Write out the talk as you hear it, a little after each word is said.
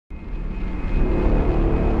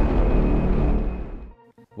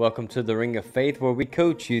Welcome to the Ring of Faith, where we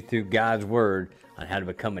coach you through God's Word on how to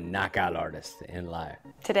become a knockout artist in life.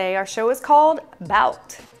 Today our show is called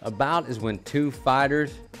Bout. A bout is when two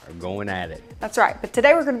fighters are going at it. That's right, but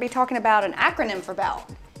today we're going to be talking about an acronym for Bout,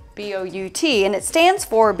 B.O.U.T, and it stands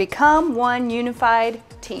for Become One Unified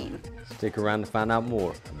Team. Stick around to find out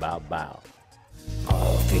more about Bout.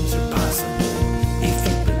 All things are possible if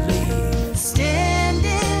you believe.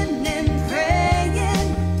 Standing and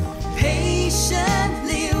praying,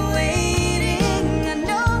 patiently waiting. I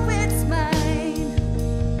know it's mine.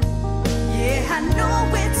 Yeah, I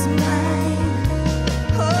know it's mine.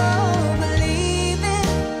 Oh,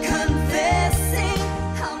 believing, confessing,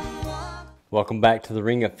 I'm one. Welcome back to the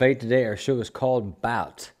Ring of Faith. Today our show is called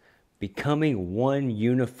Bout, Becoming One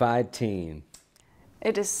Unified Team.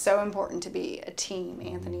 It is so important to be a team,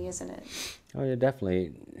 Anthony, isn't it? Oh yeah,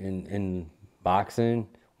 definitely. In boxing,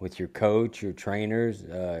 with your coach, your trainers,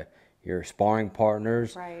 your sparring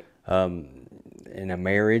partners. Right. In a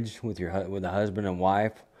marriage with a husband and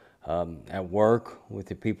wife. At work with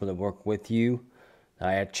the people that work with you.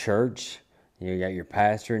 At church, you got your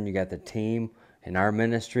pastor and you got the team. In our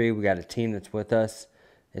ministry, we got a team that's with us.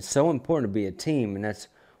 It's so important to be a team, and that's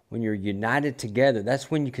when you're united together,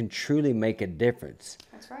 that's when you can truly make a difference.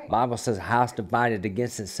 That's right. The Bible says a house divided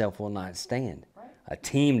against itself will not stand. Right. A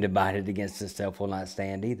team divided against itself will not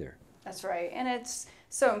stand either. That's right, and it's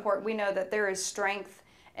so important. We know that there is strength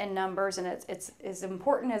in numbers, and it's as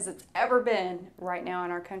important as it's ever been right now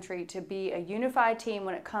in our country to be a unified team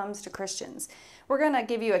when it comes to Christians. We're going to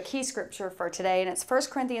give you a key scripture for today, and it's 1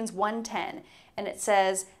 Corinthians 1:10, and it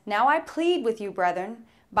says, "Now I plead with you, brethren,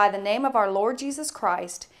 by the name of our Lord Jesus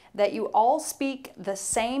Christ, that you all speak the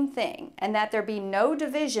same thing, and that there be no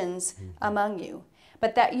divisions among you,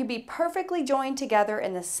 but that you be perfectly joined together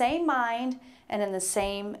in the same mind and in the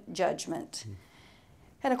same judgment."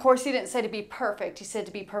 And of course, he didn't say to be perfect. He said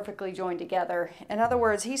to be perfectly joined together. In other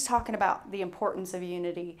words, he's talking about the importance of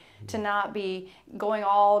unity, to not be going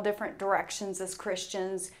all different directions as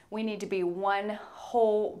Christians. We need to be one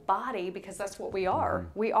whole body, because that's what we are.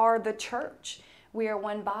 We are the church. We are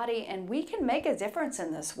one body, and we can make a difference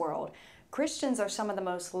in this world. Christians are some of the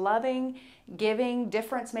most loving, giving,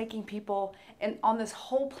 difference-making people on this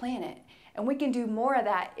whole planet. And we can do more of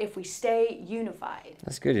that if we stay unified.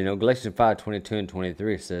 That's good. You know, Galatians 5:22 and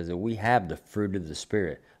 23 says that we have the fruit of the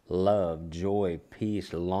Spirit: love, joy,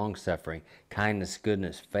 peace, long-suffering, kindness,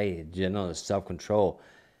 goodness, faith, gentleness, self-control.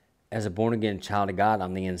 As a born-again child of God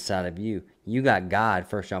on the inside of you, you got God,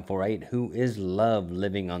 1 John 4:8, who is love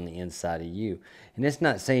living on the inside of you. And it's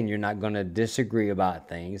not saying you're not going to disagree about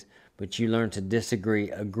things, but you learn to disagree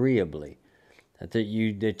agreeably, that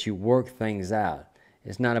you work things out.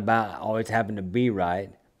 It's not about always having to be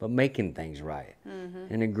right, but making things right.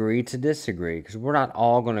 And agree to disagree, because we're not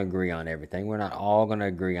all going to agree on everything. We're not all going to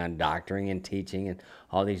agree on doctrine and teaching and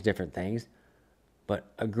all these different things, but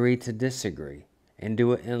agree to disagree. And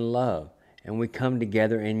do it in love. And we come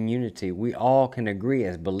together in unity. We all can agree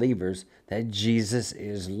as believers that Jesus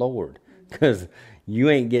is Lord. Because you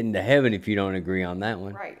ain't getting to heaven if you don't agree on that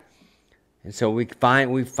one. Right. And so we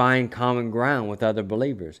find common ground with other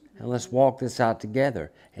believers. And let's walk this out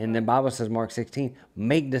together. And the Bible says, Mark 16,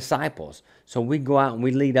 make disciples. So we go out and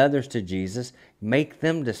we lead others to Jesus. Make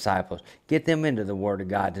them disciples. Get them into the Word of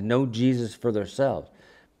God to know Jesus for themselves.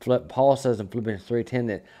 Paul says in Philippians 3:10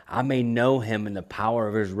 that I may know him in the power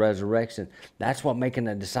of his resurrection. That's what making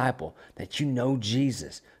a disciple, that you know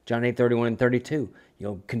Jesus. John 8:31 and 32.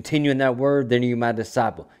 You'll continue in that word, then you're my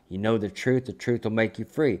disciple. You know the truth will make you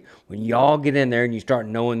free. When you all get in there and you start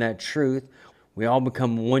knowing that truth, we all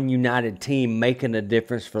become one united team making a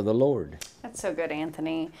difference for the Lord. That's so good,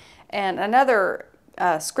 Anthony. And another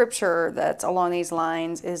scripture that's along these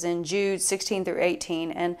lines is in Jude 16 through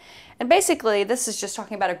 18. And basically, this is just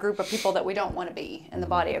talking about a group of people that we don't want to be in the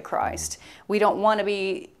body of Christ. We don't want to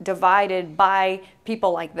be divided by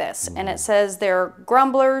people like this. And it says they're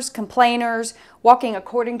grumblers, complainers, walking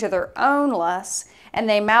according to their own lusts, and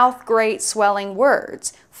they mouth great swelling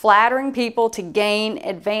words, flattering people to gain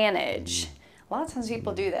advantage. A lot of times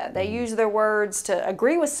people do that. They use their words to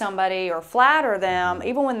agree with somebody or flatter them,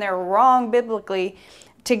 even when they're wrong biblically,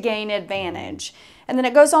 to gain advantage. And then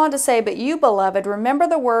it goes on to say, "But you, beloved, remember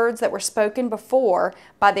the words that were spoken before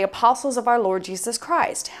by the apostles of our Lord Jesus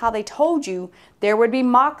Christ, how they told you there would be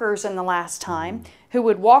mockers in the last time, who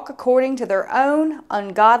would walk according to their own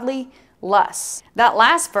ungodly lusts." That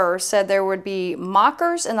last verse said there would be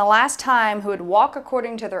mockers in the last time who would walk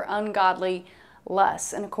according to their ungodly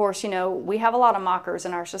less. And of course, we have a lot of mockers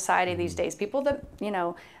in our society these days. People that,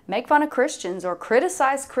 make fun of Christians or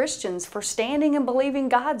criticize Christians for standing and believing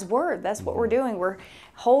God's word. That's what we're doing. We're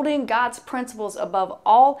holding God's principles above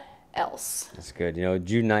all else. That's good.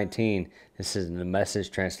 Jude 19, this is in the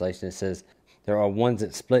Message translation. It says, there are ones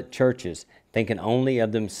that split churches, thinking only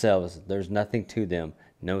of themselves. There's nothing to them,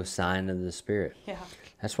 no sign of the Spirit. Yeah.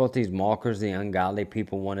 That's what these mockers, the ungodly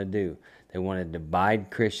people want to do. They want to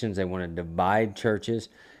divide Christians. They want to divide churches.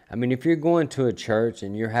 I mean, if you're going to a church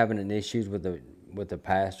and you're having an issues with the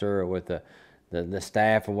pastor or with the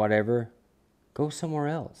staff or whatever, go somewhere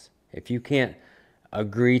else. If you can't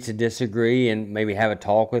agree to disagree and maybe have a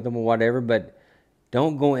talk with them or whatever, but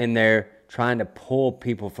don't go in there trying to pull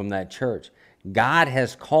people from that church. God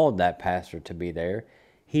has called that pastor to be there.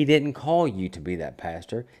 He didn't call you to be that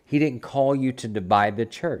pastor. He didn't call you to divide the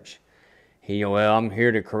church. Well, I'm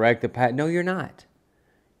here to correct the pastor. No, you're not.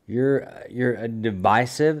 You're a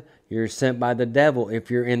divisive. You're sent by the devil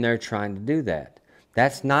if you're in there trying to do that.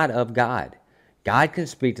 That's not of God. God can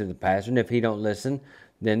speak to the pastor, and if he don't listen,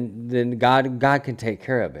 then God can take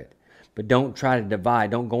care of it. But don't try to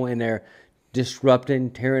divide. Don't go in there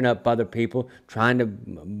disrupting, tearing up other people, trying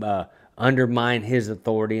to undermine his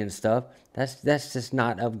authority and stuff. That's just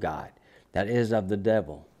not of God. That is of the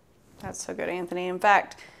devil. That's so good, Anthony. In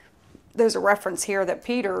fact, there's a reference here that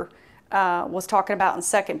Peter was talking about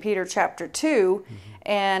in 2 Peter chapter 2,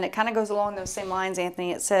 and it kind of goes along those same lines,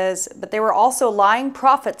 Anthony. It says, but there were also lying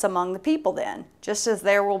prophets among the people then, just as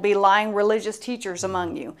there will be lying religious teachers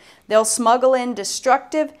among you. They'll smuggle in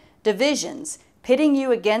destructive divisions, pitting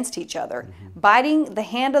you against each other, biting the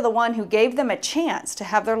hand of the one who gave them a chance to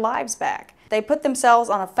have their lives back. They put themselves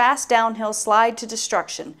on a fast downhill slide to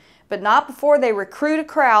destruction, but not before they recruit a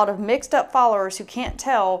crowd of mixed up followers who can't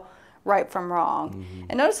tell right from wrong.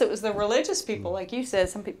 And notice it was the religious people, like you said.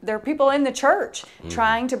 There are people in the church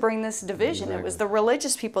trying to bring this division. Exactly. It was the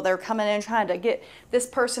religious people that were coming in trying to get this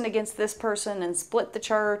person against this person and split the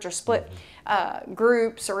church or split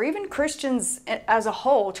groups, or even Christians as a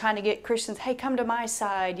whole trying to get Christians, hey, come to my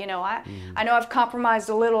side. I know I've compromised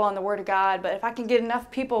a little on the Word of God, but if I can get enough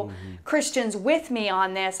people, Christians with me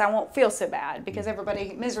on this, I won't feel so bad, because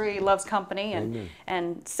misery loves company,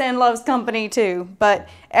 and sin loves company too. But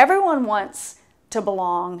everyone wants to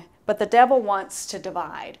belong, but the devil wants to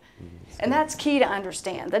divide. And that's key to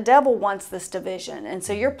understand. The devil wants this division, and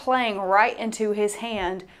so you're playing right into his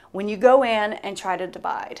hand when you go in and try to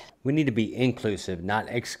divide. We need to be inclusive, not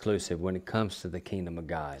exclusive, when it comes to the kingdom of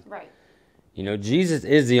God. Right. Jesus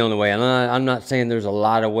is the only way. I'm not saying there's a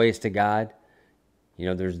lot of ways to God.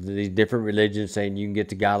 There's these different religions saying you can get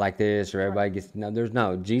to God like this, or everybody gets.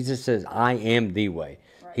 No. Jesus says, I am the way.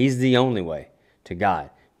 Right. He's the only way to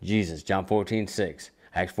God. Jesus, John 14:6.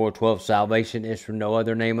 Acts 4:12, salvation is from no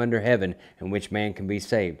other name under heaven in which man can be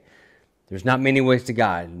saved. There's not many ways to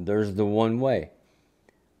God. There's the one way.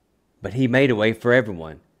 But he made a way for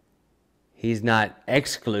everyone. He's not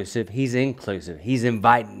exclusive. He's inclusive. He's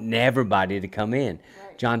inviting everybody to come in.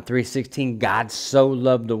 Right. John 3:16, God so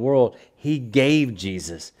loved the world, he gave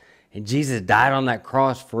Jesus. And Jesus died on that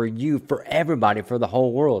cross for you, for everybody, for the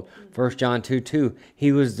whole world. 1 John 2:2,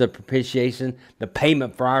 he was the propitiation, the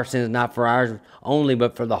payment for our sins, not for ours only,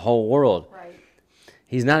 but for the whole world. Right.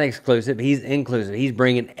 He's not exclusive, he's inclusive. He's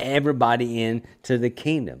bringing everybody in to the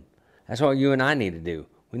kingdom. That's what you and I need to do.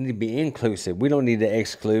 We need to be inclusive. We don't need to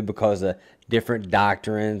exclude because of different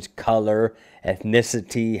doctrines, color,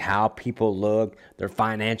 ethnicity, how people look, their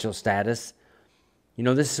financial status.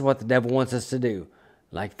 This is what the devil wants us to do.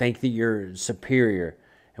 Like, think that you're superior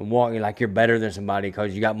and walk like you're better than somebody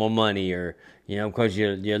because you got more money, or because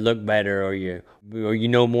you look better, or you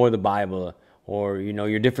know more of the Bible, or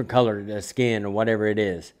you're different color skin, or whatever it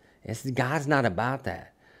is. God's not about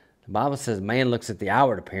that. The Bible says man looks at the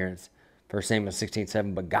outward appearance, 1 Samuel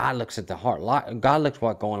 16:7, but God looks at the heart. God looks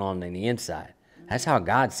what's going on in the inside. That's how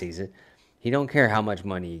God sees it. He don't care how much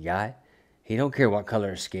money you got. He don't care what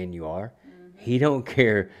color of skin you are. He don't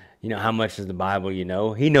care how much of the Bible you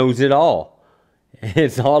know. He knows it all.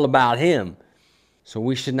 It's all about him. So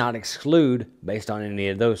we should not exclude based on any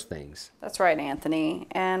of those things. That's right, Anthony.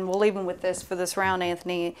 And we'll leave them with this for this round,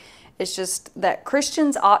 Anthony. It's just that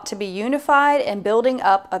Christians ought to be unified in building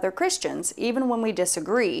up other Christians, even when we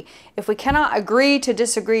disagree. If we cannot agree to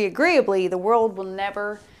disagree agreeably, the world will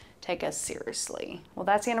never take us seriously. Well,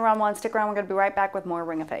 that's the end of round one. Stick around. We're going to be right back with more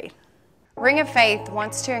Ring of Faith. Ring of Faith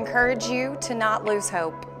wants to encourage you to not lose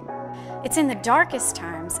hope. It's in the darkest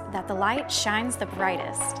times that the light shines the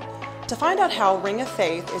brightest. To find out how Ring of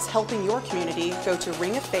Faith is helping your community, go to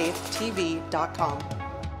ringoffaithtv.com.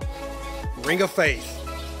 Ring of Faith,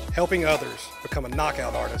 helping others become a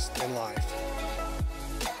knockout artist in life.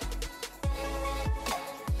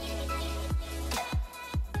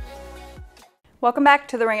 Welcome back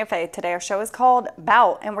to the Ring of Faith. Today our show is called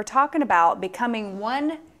Bout, and we're talking about becoming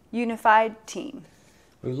one unified team.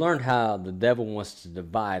 We've learned how the devil wants to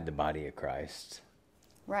divide the body of Christ.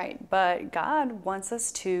 Right, but God wants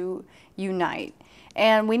us to unite.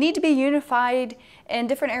 And we need to be unified in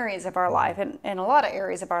different areas of our life, and in a lot of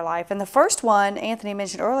areas of our life. And the first one, Anthony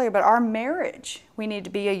mentioned earlier, but our marriage, we need to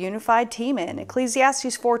be a unified team in.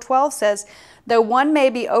 Ecclesiastes 4:12 says, though one may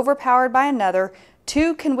be overpowered by another,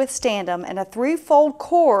 two can withstand them, and a threefold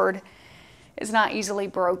cord is not easily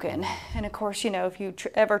broken. And of course, you know, if you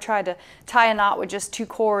ever try to tie a knot with just two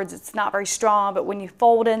cords, it's not very strong, but when you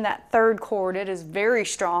fold in that third cord, it is very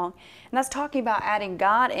strong. And that's talking about adding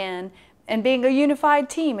God in and being a unified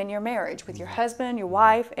team in your marriage with your husband, your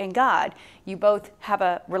wife, and God. You both have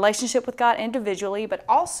a relationship with God individually, but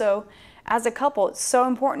also as a couple. It's so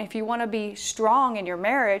important, if you want to be strong in your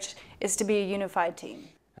marriage, is to be a unified team.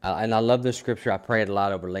 And I love this scripture. I prayed a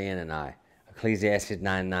lot over Leanne and I. Ecclesiastes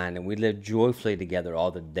 9:9, and we live joyfully together all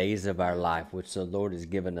the days of our life, which the Lord has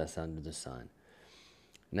given us under the sun.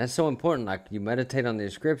 And that's so important. Like, you meditate on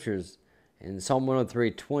these scriptures. In Psalm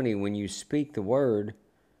 103:20, when you speak the word,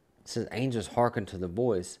 it says angels hearken to the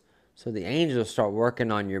voice. So the angels start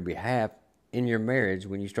working on your behalf in your marriage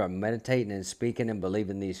when you start meditating and speaking and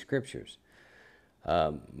believing these scriptures.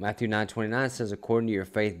 Matthew 9:29 says, according to your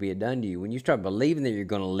faith be it done to you. When you start believing that you're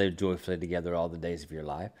going to live joyfully together all the days of your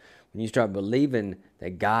life, when you start believing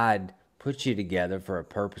that God puts you together for a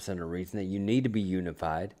purpose and a reason, that you need to be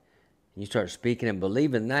unified, and you start speaking and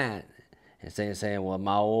believing that, and saying, well,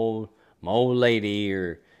 my old lady,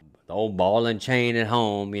 or the old ball and chain at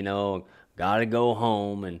home, you know, gotta go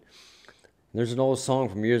home. And there's an old song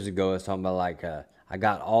from years ago that's talking about, like, I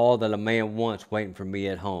got all that a man wants waiting for me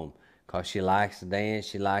at home. Because she likes to dance,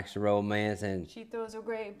 she likes to romance, and she throws a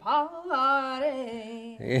great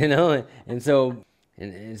party. You know, and so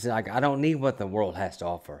and it's like, I don't need what the world has to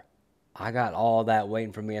offer. I got all that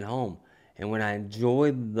waiting for me at home. And when I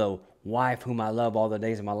enjoy the wife whom I love all the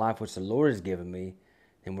days of my life, which the Lord has given me,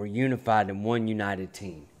 then we're unified in one united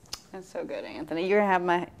team. That's so good, Anthony. You're going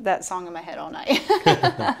to have that song in my head all night.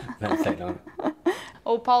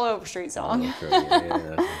 Old Paul Overstreet song.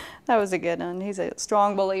 That was a good one. He's a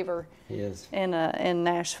strong believer. He is. In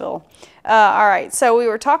Nashville. All right, so we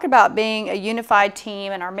were talking about being a unified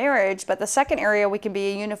team in our marriage, but the second area we can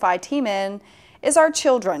be a unified team in is our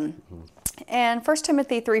children. And 1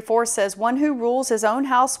 Timothy 3:4 says, one who rules his own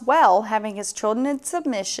house well, having his children in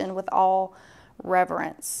submission with all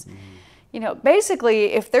reverence. You know,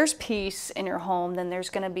 basically, if there's peace in your home, then there's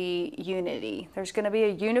going to be unity. There's going to be a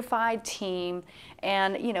unified team.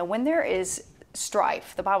 And, you know, when there is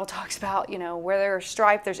strife, the Bible talks about, you know, where there's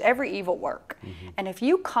strife, there's every evil work. And if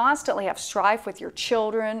you constantly have strife with your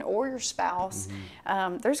children or your spouse,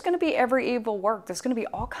 there's going to be every evil work. There's going to be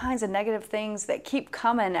all kinds of negative things that keep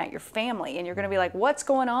coming at your family. And you're going to be like, what's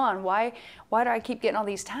going on? Why do I keep getting all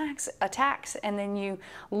these attacks? And then you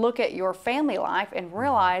look at your family life and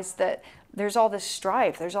realize that there's all this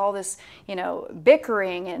strife, there's all this, you know,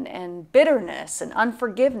 bickering and bitterness and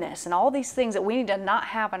unforgiveness and all these things that we need to not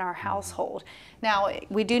have in our household. Now,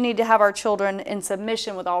 we do need to have our children in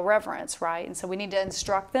submission with all reverence, right? And so we need to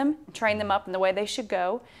instruct them, train them up in the way they should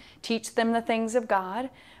go, teach them the things of God,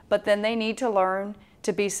 but then they need to learn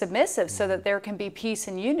to be submissive so that there can be peace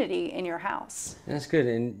and unity in your house. That's good,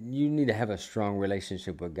 and you need to have a strong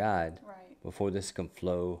relationship with God before this can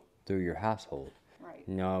flow through your household.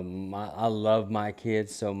 You know, I love my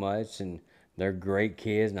kids so much, and they're great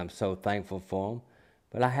kids, and I'm so thankful for them.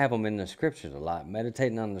 But I have them in the scriptures a lot,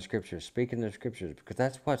 meditating on the scriptures, speaking the scriptures, because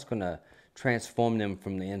that's what's going to transform them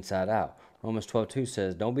from the inside out. Romans 12:2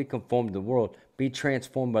 says, don't be conformed to the world, be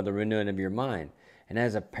transformed by the renewing of your mind. And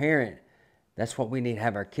as a parent, that's what we need to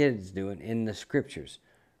have our kids doing in the scriptures,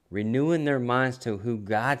 renewing their minds to who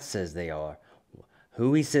God says they are,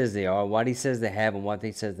 who He says they are, what He says they have, and what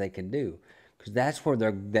He says they can do. Because that's where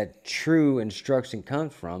that true instruction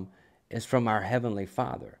comes from, is from our Heavenly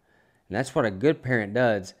Father. And that's what a good parent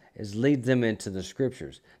does, is lead them into the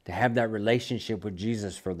scriptures, to have that relationship with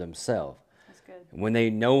Jesus for themselves. That's good. When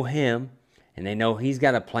they know Him, and they know He's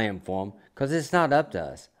got a plan for them, because it's not up to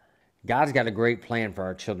us. God's got a great plan for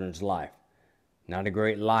our children's life, not a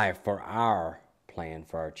great life for our plan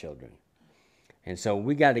for our children. And so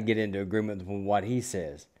we got to get into agreement with what He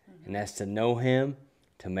says, and that's to know Him,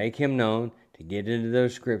 to make Him known, to get into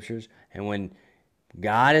those scriptures. And when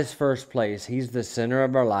God is first place, He's the center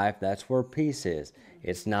of our life, that's where peace is.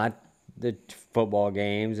 It's not the football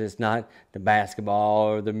games, it's not the basketball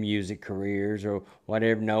or the music careers or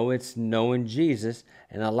whatever. No, it's knowing Jesus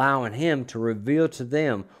and allowing Him to reveal to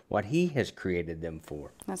them what He has created them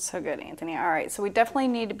for. That's so good, Anthony. All right, so we definitely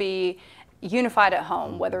need to be unified at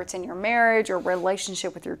home, whether it's in your marriage or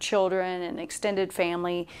relationship with your children and extended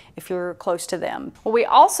family if you're close to them. Well, we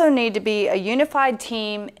also need to be a unified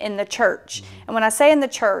team in the church. And when I say in the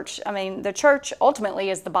church, I mean the church ultimately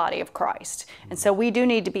is the body of Christ. And so we do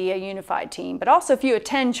need to be a unified team. But also if you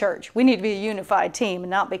attend church, we need to be a unified team and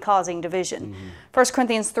not be causing division. 1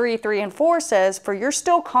 Corinthians 3:3-4 says, "For you're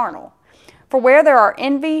still carnal. For where there are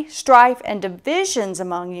envy, strife, and divisions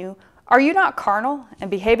among you, are you not carnal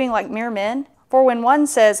and behaving like mere men? For when one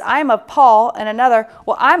says, I am of Paul, and another,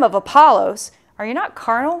 well, I'm of Apollos, are you not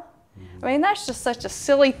carnal?" I mean, that's just such a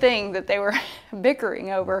silly thing that they were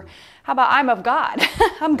bickering over. How about I'm of God?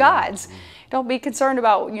 I'm God's. Don't be concerned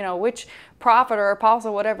about, which prophet or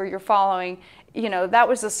apostle, whatever you're following. That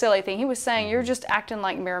was a silly thing. He was saying, you're just acting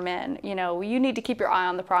like mere men. You need to keep your eye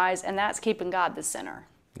on the prize, and that's keeping God the center.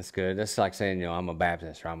 That's good. That's like saying, I'm a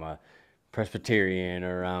Baptist, or I'm a Presbyterian,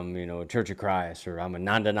 or I'm, a Church of Christ, or I'm a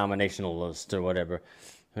non-denominationalist, or whatever.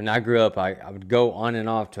 When I grew up, I would go on and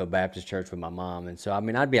off to a Baptist church with my mom, and so,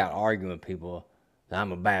 I'd be out arguing with people that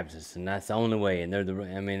I'm a Baptist, and that's the only way, and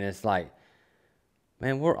it's like,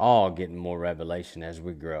 man, we're all getting more revelation as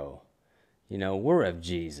we grow. We're of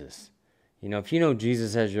Jesus. If you know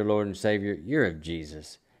Jesus as your Lord and Savior, you're of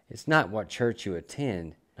Jesus. It's not what church you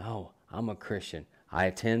attend. No, I'm a Christian. I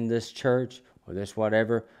attend this church or this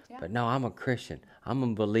whatever, but no, I'm a Christian. I'm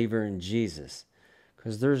a believer in Jesus,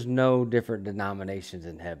 because there's no different denominations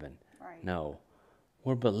in heaven. Right. No,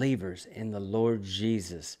 we're believers in the Lord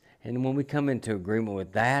Jesus. And when we come into agreement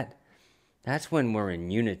with that, that's when we're in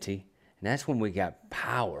unity, and that's when we got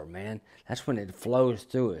power, man. That's when it flows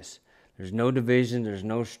through us. There's no division, there's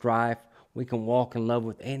no strife. We can walk in love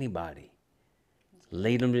with anybody.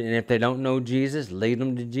 Lead them to, and if they don't know Jesus, lead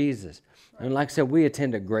them to Jesus. Right. And like I said, we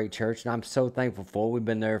attend a great church, and I'm so thankful for it. We've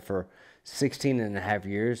been there for 16 and a half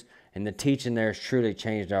years, and the teaching there has truly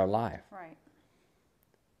changed our life. Right.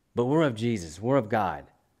 But we're of Jesus. We're of God.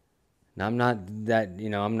 And I'm not that,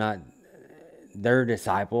 I'm not their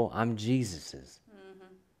disciple. I'm Jesus's.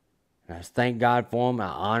 And I thank God for him. I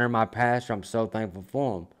honor my pastor. I'm so thankful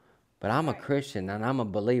for him. But I'm a Christian, and I'm a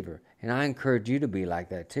believer. And I encourage you to be like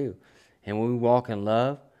that too. And when we walk in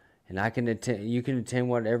love, and you can attend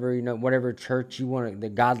whatever, whatever church you want,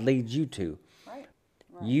 that God leads you to. Right.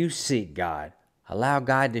 You seek God. Allow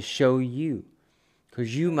God to show you.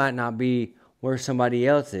 Because you might not be where somebody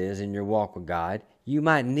else is in your walk with God. You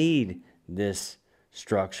might need this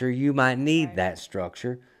structure. You might need that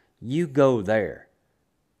structure. You go there.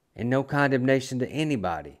 And no condemnation to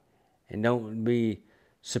anybody. And don't be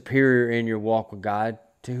superior in your walk with God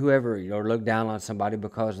to whoever, or look down on somebody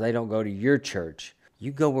because they don't go to your church.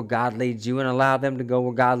 You go where God leads you, and allow them to go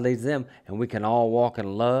where God leads them, and we can all walk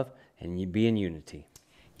in love and be in unity.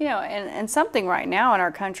 And something right now in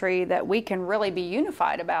our country that we can really be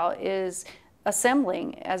unified about is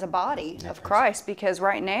assembling as a body of Christ, because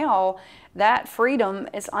right now that freedom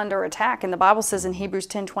is under attack. And the Bible says in Hebrews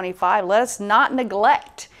 10:25, let us not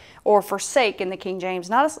neglect or forsake in the King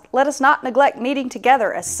James. Let us not neglect meeting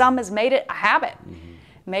together, as some has made it a habit.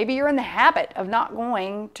 Maybe you're in the habit of not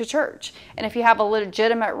going to church. And if you have a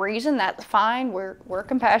legitimate reason, that's fine. We're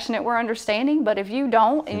compassionate, we're understanding. But if you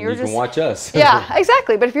don't, and you're you can watch us. Yeah,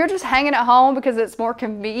 exactly. But if you're just hanging at home because it's more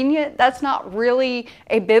convenient, that's not really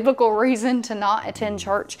a biblical reason to not attend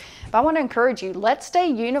church. But I want to encourage you, let's stay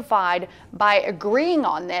unified by agreeing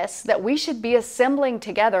on this, that we should be assembling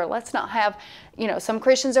together. Let's not have, some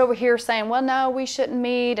Christians over here saying, well, no, we shouldn't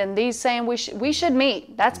meet, and these saying we should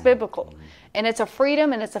meet. That's biblical. And it's a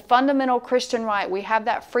freedom, and it's a fundamental Christian right. We have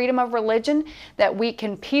that freedom of religion that we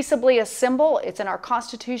can peaceably assemble. It's in our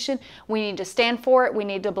Constitution. We need to stand for it. We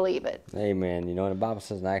need to believe it. Amen. And the Bible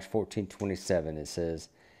says in Acts 14:27, it says,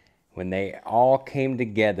 when they all came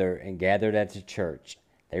together and gathered at the church,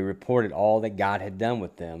 they reported all that God had done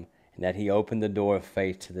with them, and that he opened the door of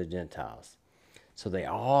faith to the Gentiles. So they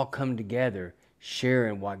all come together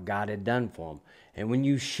sharing what God had done for them. And when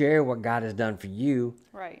you share what God has done for you,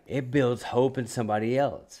 it builds hope in somebody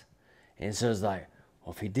else. And so it's like,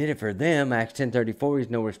 well, if he did it for them, Acts 10:34, he's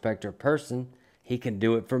no respecter of person. He can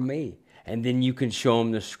do it for me. And then you can show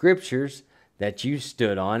them the scriptures that you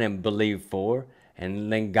stood on and believed for,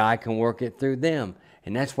 and then God can work it through them.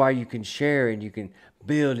 And that's why you can share, and you can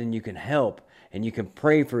build, and you can help, and you can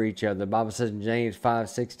pray for each other. The Bible says in James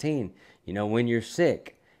 5:16, when you're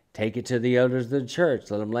sick, take it to the elders of the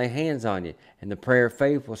church. Let them lay hands on you. And the prayer of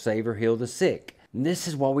faith will save or heal the sick. And this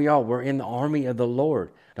is what we are. We're in the army of the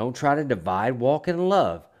Lord. Don't try to divide. Walk in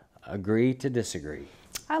love. Agree to disagree.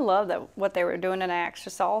 I love that what they were doing in Acts,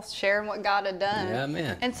 just all sharing what God had done. Yeah,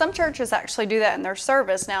 man. And some churches actually do that in their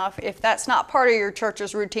service. Now, if that's not part of your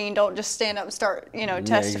church's routine, don't just stand up and start,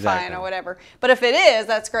 testifying exactly. or whatever. But if it is,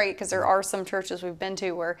 that's great, because there are some churches we've been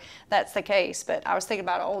to where that's the case. But I was thinking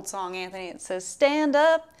about an old song, Anthony. It says, "Stand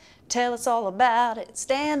up, tell us all about it.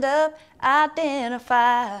 Stand up,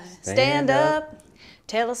 identify. Stand up,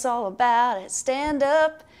 tell us all about it. Stand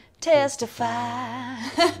up, testify."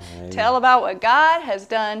 Tell about what God has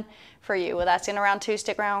done for you. Well, that's in around 2.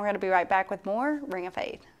 Stick around. We're going to be right back with more Ring of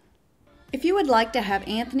Faith. If you would like to have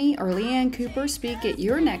Anthony or Leanne Cooper speak at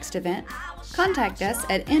your next event, contact us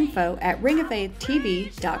at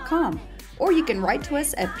info@ringoffaithtv.com, or you can write to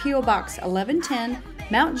us at P.O. Box 1110,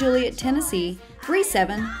 Mount Juliet, Tennessee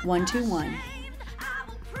 37121.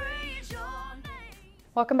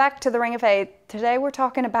 Welcome back to the Ring of Faith. Today we're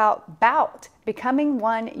talking about Bout, becoming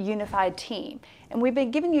one unified team. And we've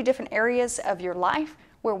been giving you different areas of your life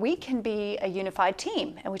where we can be a unified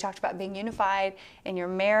team. And we talked about being unified in your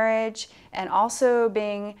marriage and also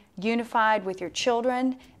being unified with your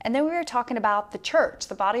children. And then we were talking about the church,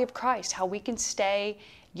 the body of Christ, how we can stay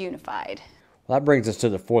unified. Well, that brings us to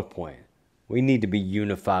the 4th point. We need to be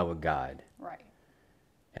unified with God. Right.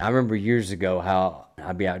 I remember years ago how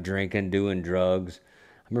I'd be out drinking, doing drugs.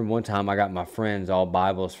 I remember one time I got my friends all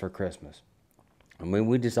Bibles for Christmas. I mean,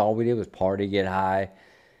 all we did was party, get high,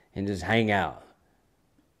 and just hang out.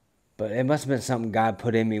 But it must have been something God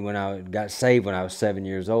put in me when I got saved when I was 7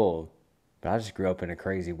 years old. But I just grew up in a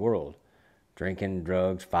crazy world, drinking,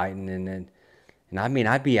 drugs, fighting, and I mean,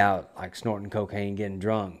 I'd be out like snorting cocaine, getting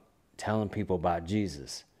drunk, telling people about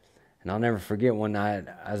Jesus. And I'll never forget one night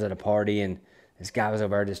I was at a party and this guy was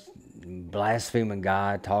over there just blaspheming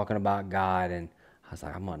God, talking about God, and I was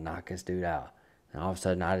like, I'm gonna knock this dude out. And all of a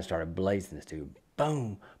sudden I just started blazing this dude.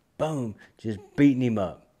 Boom, boom, just beating him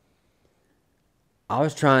up. I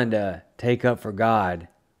was trying to take up for God,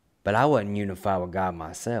 but I wasn't unified with God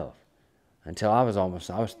myself until I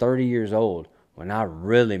was 30 years old when I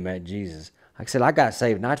really met Jesus. Like I said, I got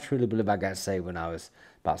saved, and I truly believe I got saved when I was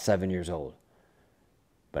about 7 years old.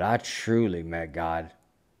 But I truly met God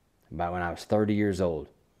about when I was 30 years old,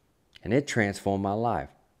 and it transformed my life.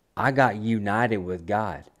 I got united with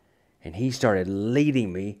God, and He started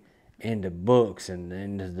leading me into books and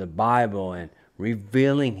into the Bible and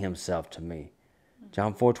revealing Himself to me.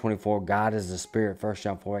 John 4:24, God is the Spirit. 1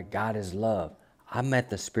 John 4:8, God is love. I met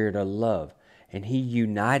the Spirit of love, and He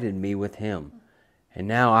united me with Him. And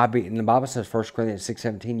now and the Bible says, 1 Corinthians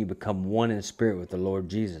 6:17, you become one in spirit with the Lord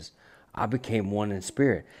Jesus. I became one in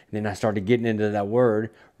spirit. And then I started getting into that word,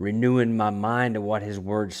 renewing my mind to what His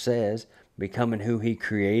word says, becoming who He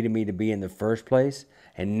created me to be in the first place.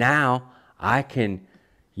 And now I can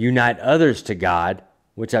unite others to God,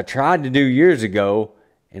 which I tried to do years ago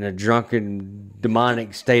in a drunken,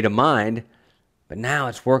 demonic state of mind. But now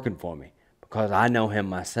it's working for me because I know Him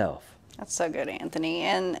myself. That's so good, Anthony.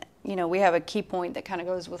 And, we have a key point that kind of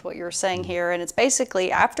goes with what you were saying here. And it's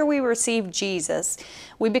basically after we receive Jesus,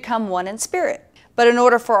 we become one in spirit. But in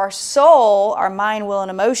order for our soul, our mind, will,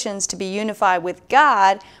 and emotions to be unified with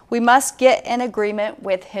God, we must get in agreement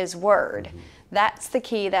with His Word. That's the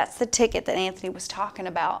key. That's the ticket that Anthony was talking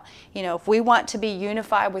about. If we want to be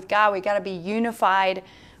unified with God, we got to be unified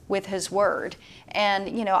with His Word. And,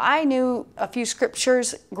 I knew a few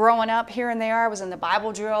scriptures growing up here and there. I was in the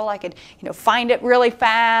Bible drill. I could, find it really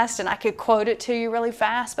fast and I could quote it to you really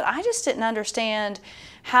fast, but I just didn't understand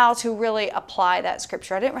how to really apply that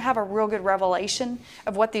scripture. I didn't have a real good revelation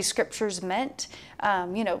of what these scriptures meant.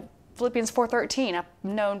 Philippians 4:13, I've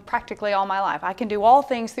known practically all my life. I can do all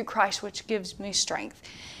things through Christ, which gives me strength.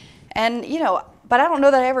 And, but I don't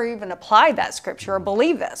know that I ever even applied that scripture or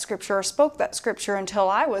believed that scripture or spoke that scripture until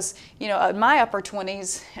I was, in my upper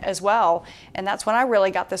 20s as well. And that's when I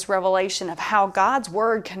really got this revelation of how God's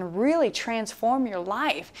Word can really transform your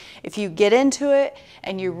life. If you get into it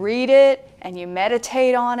and you read it and you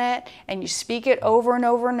meditate on it and you speak it over and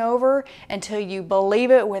over and over until you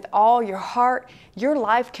believe it with all your heart, your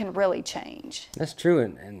life can really change. That's true.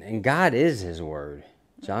 And God is His Word.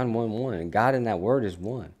 John 1:1, and God in that Word is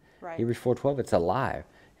one. Right. Hebrews 4:12, it's alive.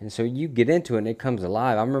 And so you get into it and it comes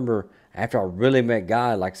alive. I remember after I really met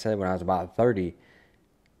God, like I said, when I was about 30,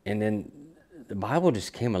 and then the Bible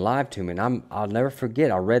just came alive to me. And I'll never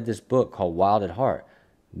forget, I read this book called Wild at Heart.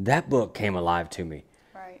 That book came alive to me.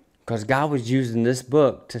 Right. Because God was using this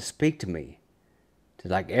book to speak to me. To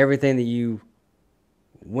like everything that you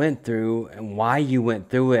went through and why you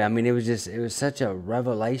went through it. I mean, it was such a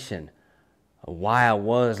revelation of why I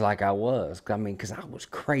was like I was. I mean, because I was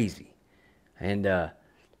crazy. And,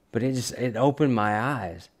 but it opened my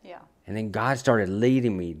eyes. Yeah. And then God started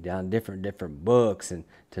leading me down different books and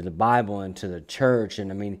to the Bible and to the church.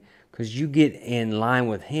 And I mean, because you get in line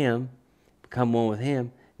with Him, become one with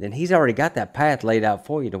Him, then He's already got that path laid out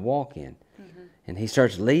for you to walk in. And He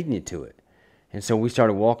starts leading you to it. And so we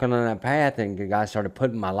started walking on that path, and God started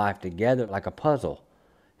putting my life together like a puzzle.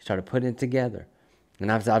 He started putting it together.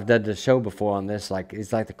 And I've done the show before on this, like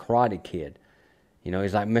he's like the Karate Kid. You know,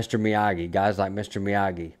 he's like Mr. Miyagi. Guys like Mr.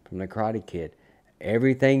 Miyagi from the Karate Kid.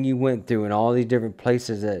 Everything you went through and all these different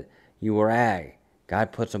places that you were at,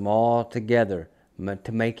 God puts them all together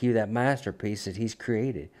to make you that masterpiece that He's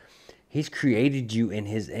created. He's created you in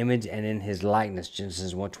His image and in His likeness,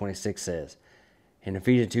 Genesis 1:26 says. In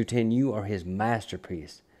Ephesians 2:10, you are His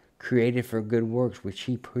masterpiece, created for good works, which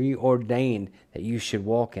He preordained that you should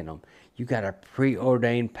walk in them. You got a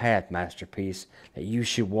preordained path, masterpiece, that you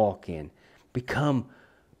should walk in. Become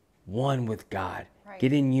one with God. Right.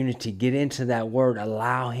 Get in unity. Get into that Word.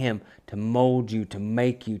 Allow Him to mold you, to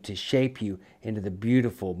make you, to shape you into the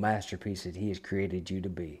beautiful masterpiece that He has created you to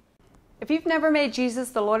be. If you've never made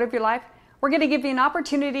Jesus the Lord of your life, we're going to give you an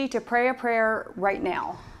opportunity to pray a prayer right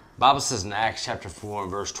now. The Bible says in Acts chapter 4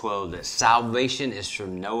 and verse 12 that salvation is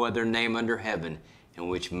from no other name under heaven in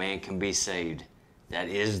which man can be saved. That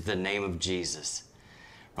is the name of Jesus.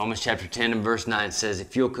 Romans chapter 10 and verse 9 says,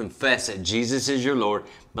 if you'll confess that Jesus is your Lord,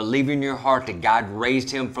 believe in your heart that God raised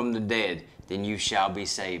Him from the dead, then you shall be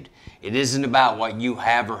saved. It isn't about what you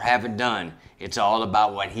have or haven't done. It's all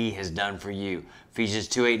about what He has done for you. Ephesians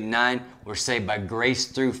 2:8-9, we're saved by grace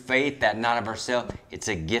through faith, that not of ourselves. It's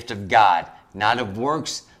a gift of God, not of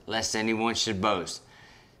works, lest anyone should boast.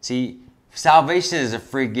 See, salvation is a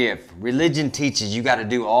free gift. Religion teaches you got to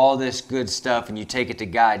do all this good stuff, and you take it to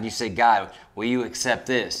God, and you say, God, will you accept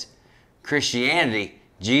this? Christianity,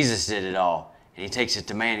 Jesus did it all. And He takes it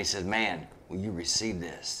to man. He says, man, will you receive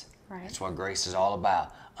this? Right. That's what grace is all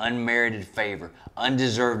about. Unmerited favor,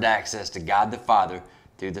 undeserved access to God the Father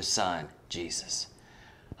through the Son, Jesus.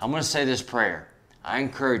 I'm going to say this prayer. I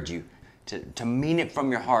encourage you to mean it from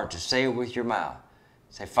your heart, to say it with your mouth.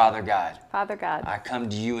 Say, Father God. Father God. I come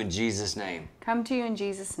to you in Jesus' name. Come to you in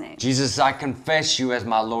Jesus' name. Jesus, I confess you as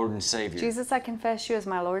my Lord and Savior. Jesus, I confess you as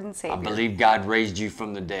my Lord and Savior. I believe God raised you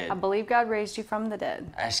from the dead. I believe God raised you from the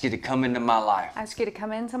dead. I ask you to come into my life. I ask you to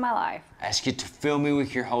come into my life. I ask you to fill me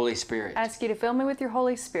with your Holy Spirit. I ask you to fill me with your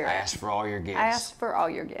Holy Spirit. I ask for all your gifts. I ask for all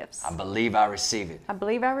your gifts. I believe I receive it. I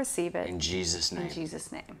believe I receive it. In Jesus' name. In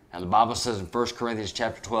Jesus' name. Now the Bible says in 1 Corinthians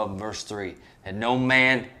chapter 12 verse 3 that no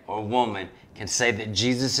man or woman can say that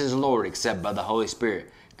Jesus is Lord except by the Holy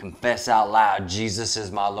Spirit. Confess out loud, Jesus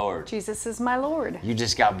is my Lord. Jesus is my Lord. You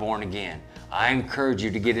just got born again. I encourage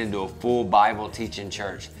you to get into a full Bible teaching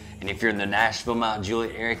church. And if you're in the Nashville, Mount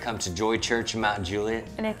Juliet area, come to Joy Church in Mount Juliet.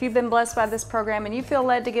 And if you've been blessed by this program and you feel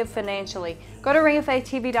led to give financially, go to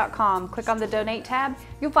ringoffaithtv.com, click on the Donate tab.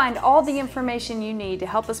 You'll find all the information you need to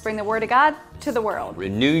help us bring the Word of God to the world.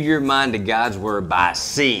 Renew your mind to God's Word by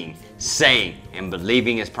seeing, saying, and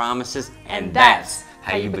believing His promises. And that's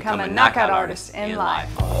how you become a knockout artist in life.